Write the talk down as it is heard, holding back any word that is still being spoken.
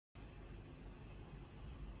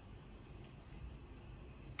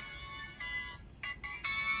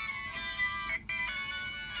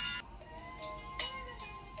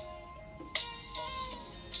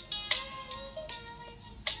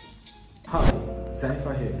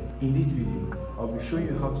Jennifer here. In this video, I'll be showing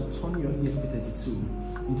you how to turn your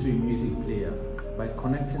ESP32 into a music player by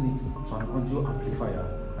connecting it to an audio amplifier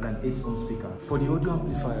and an 8-ohm speaker. For the audio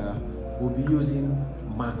amplifier, we'll be using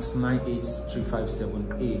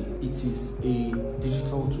MAX98357A. It is a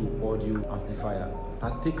digital to audio amplifier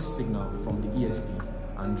that takes signal from the ESP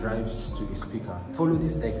and drives to a speaker. Follow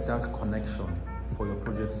this exact connection for your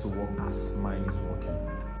project to work as mine is working.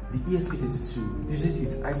 The ESP32 uses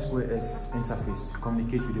its I2S interface to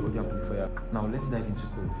communicate with the audio amplifier. Now let's dive into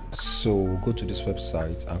code. So we'll go to this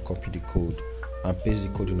website and copy the code and paste the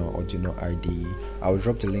code in our Arduino IDE. I'll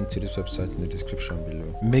drop the link to this website in the description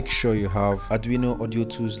below. Make sure you have Arduino Audio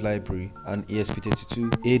Tools library and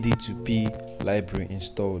ESP32 AD2P library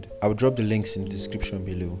installed. I'll drop the links in the description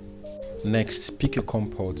below. Next, pick your COM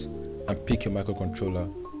port and pick your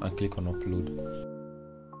microcontroller and click on upload.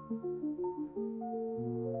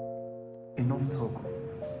 Enough talk,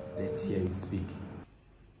 let's hear it speak.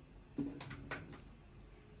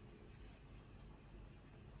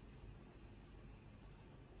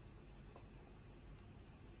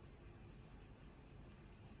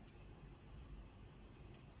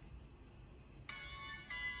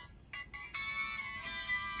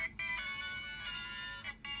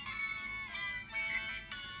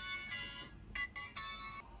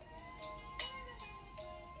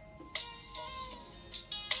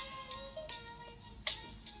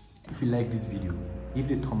 If you like this video, give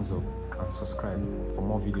it a thumbs up and subscribe for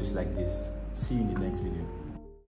more videos like this. See you in the next video.